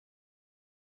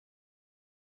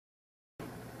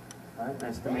All right,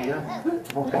 nice to meet you.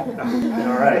 All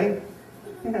right?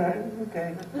 Yeah,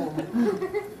 okay. Cool.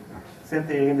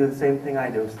 Cynthia, you can do the same thing I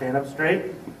do. Stand up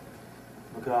straight.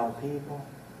 Look at all the people.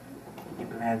 Keep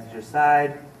your hands at your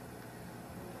side.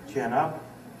 Chin up.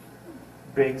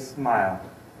 Big smile.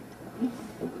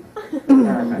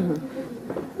 Perfect.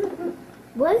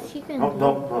 What is she going to do?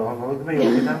 Don't look at me.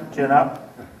 Look at them. Chin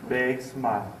up. Big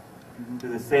smile. Do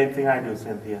the same thing I do,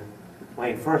 Cynthia.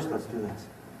 Wait, first let's do this.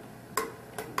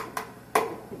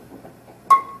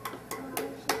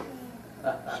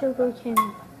 She'll go chin.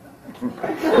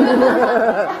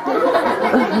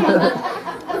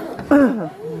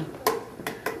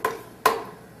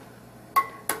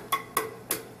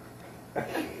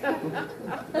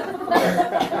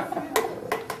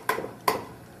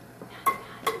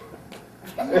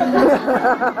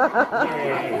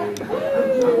 Yay.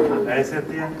 Ready,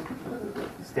 Cynthia?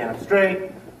 Stand up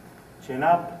straight, chin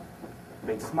up,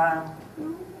 big smile.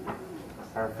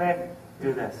 Perfect.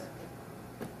 Do this.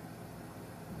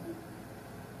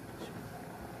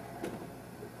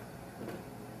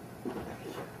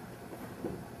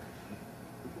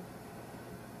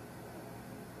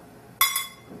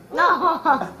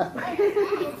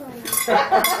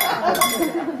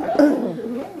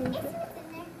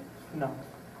 No.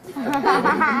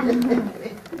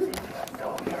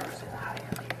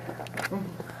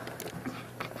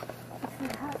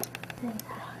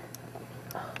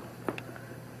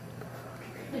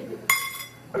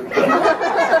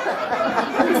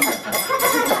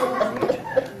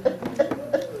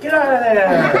 Get out of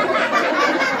there!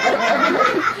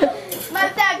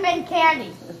 Must have been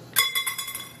candy.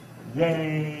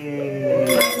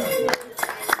 Yay!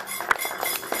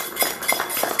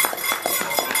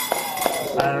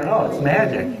 I don't know, it's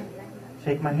magic.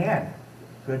 Shake my hand.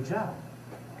 Good job.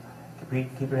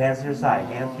 Keep your hands to your side.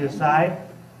 Hands to your side.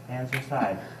 Hands to your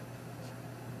side.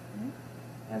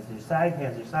 Hands to your side.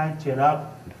 Hands to your side. Chin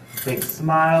up. Big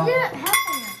smile.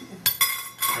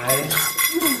 Ready?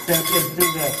 Cynthia,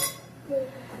 do this.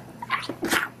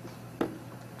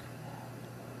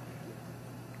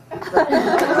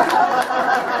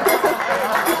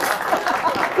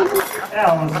 That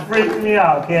almost freaked me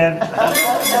out, kid.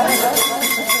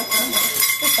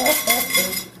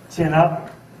 Chin up,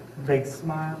 big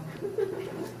smile.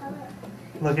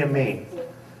 Look at me.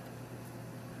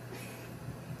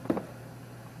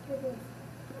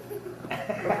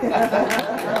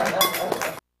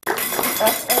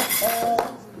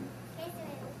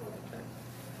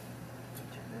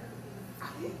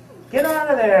 Get out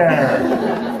of there!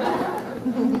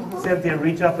 Cynthia,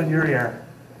 reach up in your ear.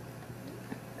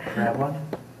 Grab one,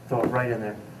 throw it right in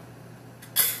there.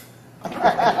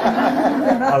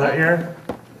 Other ear.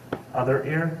 Other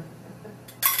ear.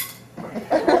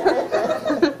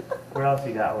 Where else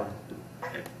you got one?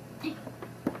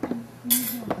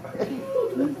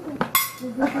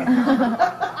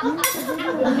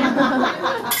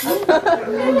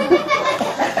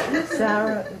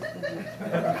 Sarah.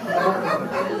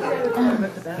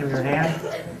 Give me your hand.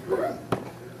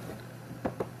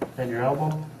 Then your elbow.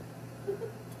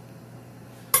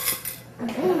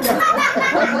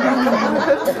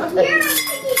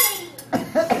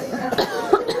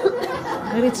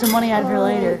 Maybe get some money out of her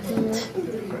later.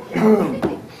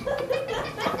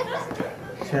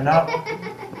 Chin up.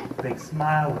 Big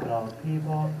smile. Look at all the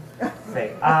people.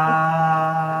 Say,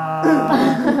 ah.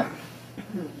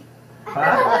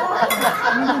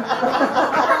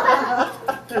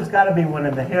 There's got to be one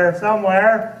in the hair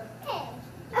somewhere.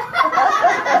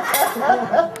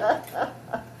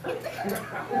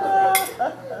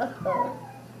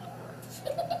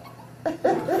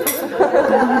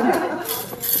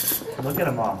 Look at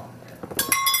them all.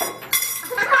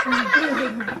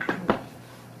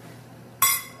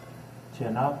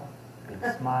 Chin up, big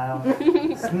smile,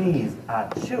 sneeze,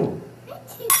 achoo.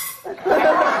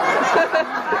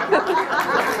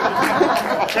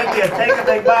 Cynthia, take a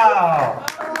big bow.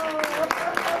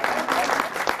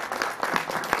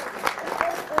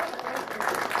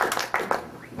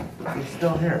 He's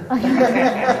still here.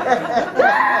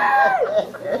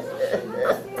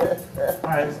 All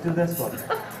right, let's do this one.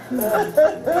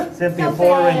 Cynthia,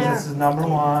 4 rings. This is number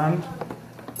 1,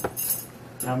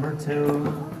 number 2,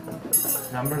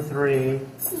 number 3,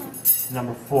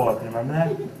 number 4. Can you remember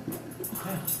that?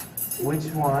 Okay. Which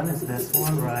one is this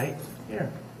one right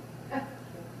here?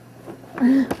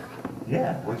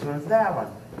 Yeah, which one is that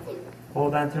one?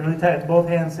 Hold on to really tight. Both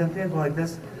hands, Cynthia, go like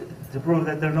this to prove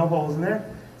that there are no holes in there.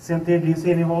 Cynthia, do you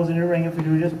see any holes in your ring? If you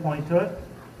do, just point to it.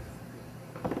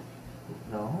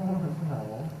 No.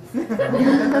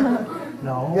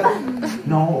 No.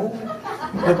 No.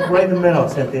 Look right in the middle,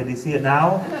 Cynthia. Do you see it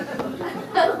now?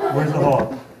 Where's the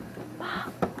hole?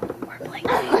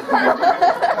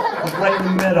 Look right in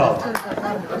the middle.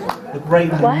 Look right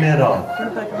in the middle.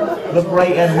 Look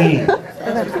right at me.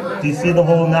 Do you see the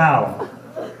hole now?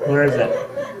 Where is it?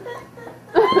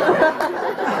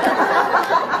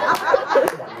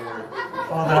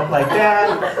 Hold it up like that.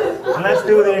 And let's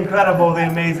do the incredible, the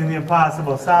amazing, the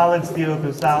impossible. Solid steel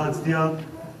through solid steel.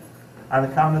 On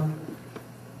the count of...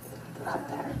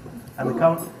 On the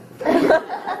count...